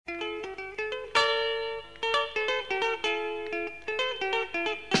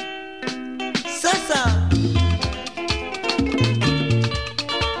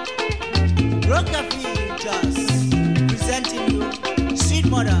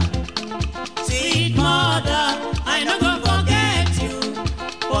mother. Sweet mother, I no go forget you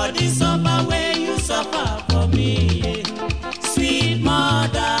for the suffer where you suffer for me. Sweet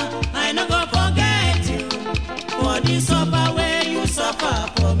mother, I no go forget you for the suffer where you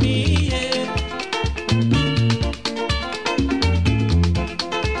suffer for me.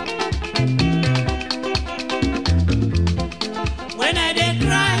 When I dey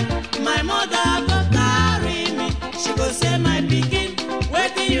cry, my mother go carry me. She go say, my pikin,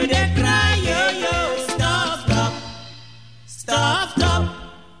 wetin you dey cry, yo yo? Stop, stop, stop, stop,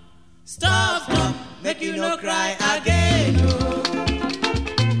 stop, stop. Make you no cry again, oh.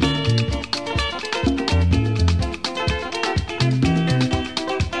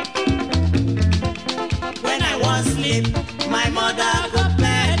 When I wan sleep, my mother go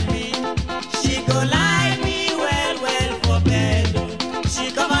bed me. She go lie me well well for bed, oh.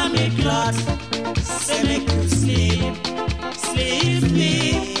 She cover me cloth, say make you sleep, sleep,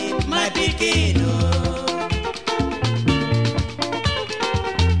 sleep, my pikin, oh.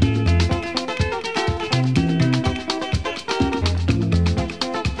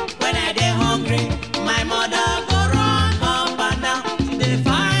 When I dey hungry, my mother go run up and down. She dey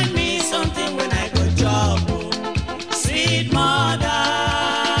find me something when I go chop, oh. Sweet mother,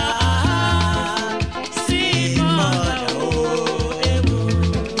 sweet mother, oh, eh,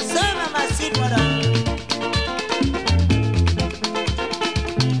 oh. So mama, sweet mother.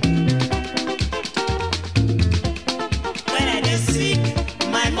 When I dey sick,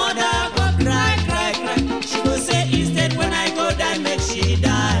 my mother go cry, cry, cry. She go say instead when I go die, make she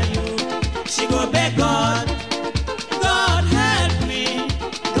die, oh. She go beg God, God help me,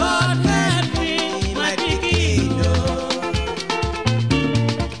 God help me, my pikin, oh.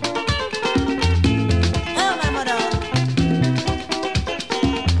 Oh, my mother.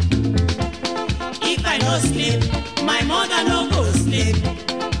 If I no sleep, my mother no go sleep.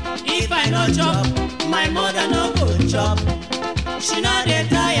 If I no chop, my mother no go chop. She no dey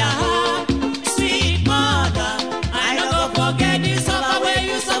tire her, sweet mother. I no go forget the suffer where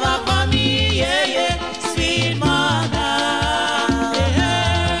you suffer for me, yeah, yeah. Sweet mother,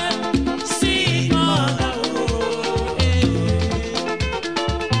 yeah, sweet mother, oh, yeah.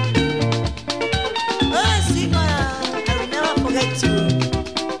 Oh, sweet mother, I will never forget you.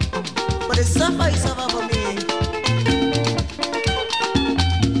 For the suffer you suffer for me.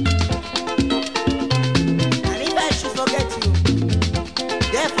 And if I should forget you,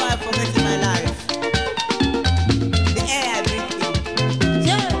 therefore I forget my life. The air I breathe in.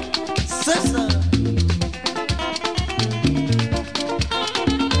 Yeah, so.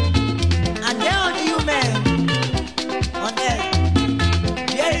 And there are you men on earth,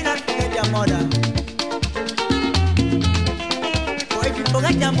 dare you not forget your mother. For if you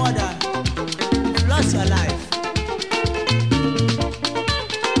forget your mother, you've lost your life.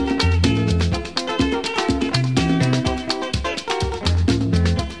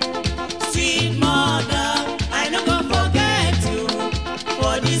 Sweet mother, I no go forget you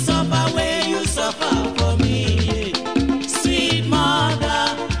for the suffer where you suffer for me. Sweet mother,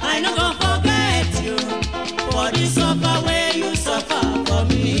 I no go forget you for the suffer where you suffer for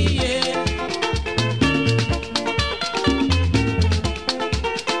me.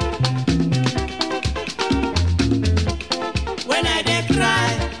 When I dey cry,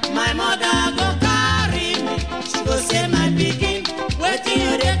 my mother go carry me. She go say, my pikin, wetin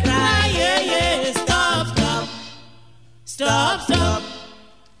you dey cry, yeah, yeah. Stop, stop, stop, stop,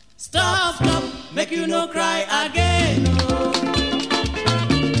 stop, stop. Make you no cry again, oh.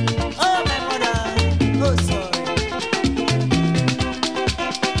 Oh, my mother, oh, sorry.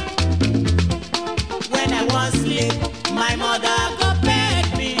 When I wan sleep, my mother go beg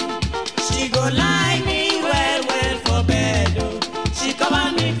me. She go lie me well well for bed, oh. She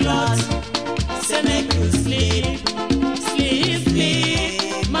cover me cloth, say make you sleep, sleep,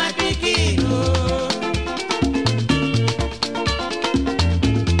 sleep, my pikin, oh.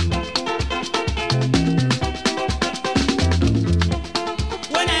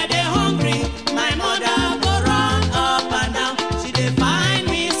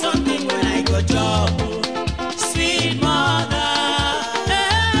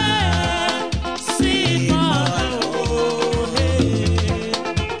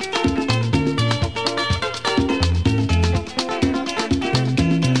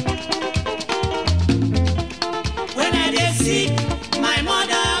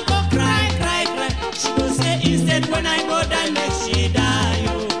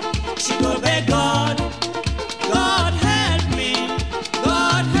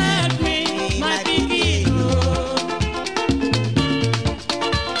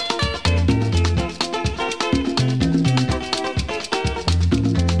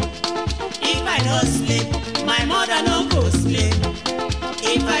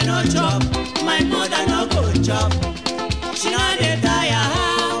 chop, my mother no go chop. She no dey tire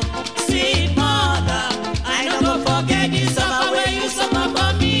how, sweet mother. I no go forget the suffer wey you suffer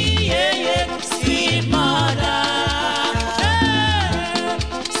for me, yeah, yeah. Sweet mother, hey,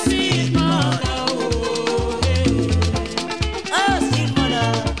 sweet mother, oh, yeah. Oh, sweet mother.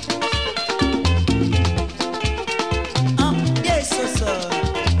 Oh, yes, so.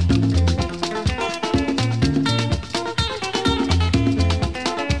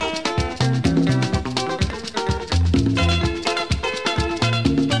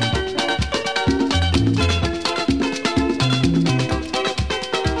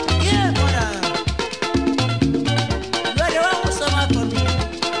 Yeah, mother. You are the one who suffer for me.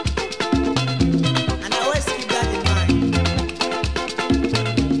 And I always keep that in mind.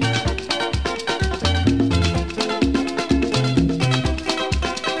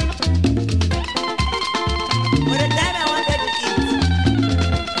 For the time I wanted to eat,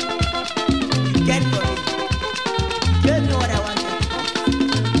 you cared for me. You gave me what I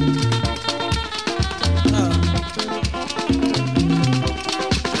wanted.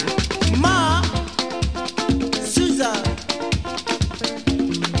 Ma, Susan,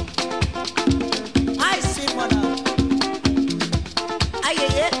 I sweet mother. Aye,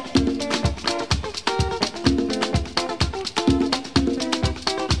 aye, aye.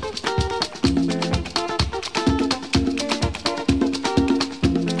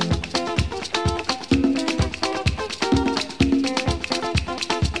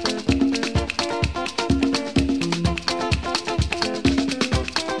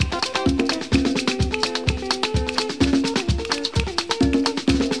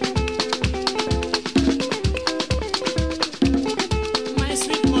 My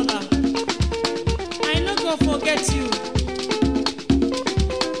sweet mother, I no go forget you.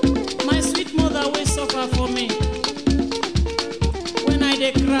 My sweet mother will suffer for me. When I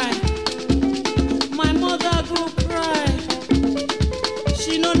dey cry, my mother go cry.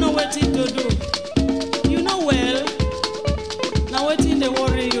 She no know wetin to do. You know well, na wetin dey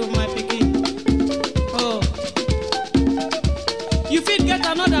worry you, my pikin. Oh, you fit get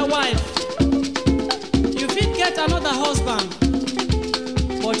another wife, you fit get another husband,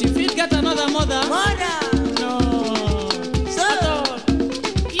 but you fit get another mother. Mother. No. So, At all.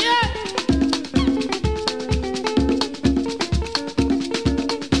 Yeah.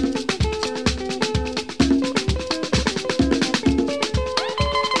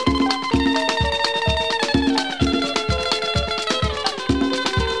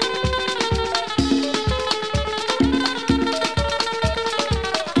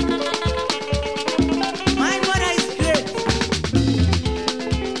 my mother is great.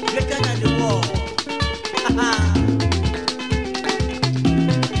 Greater than the world.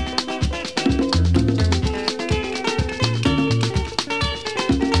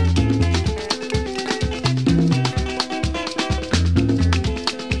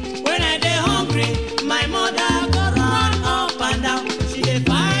 When I dey hungry, my mother go run up and down. She dey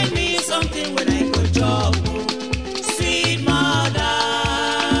find me something when I go chop. Sweet mother,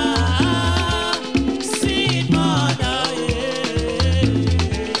 sweet mother, yeah.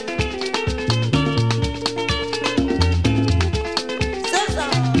 So.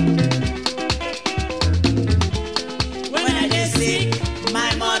 When I dey sick,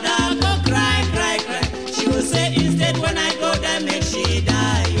 my mother go cry, cry, cry. She go say instead when I go there make she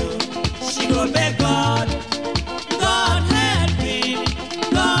die, oh. She go beg God, God help me,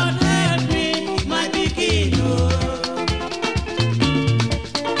 my pikin, oh.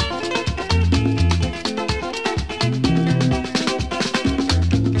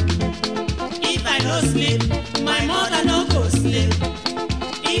 If I no sleep, my mother no go sleep.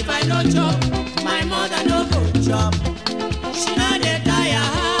 If I no chop, my mother no go chop.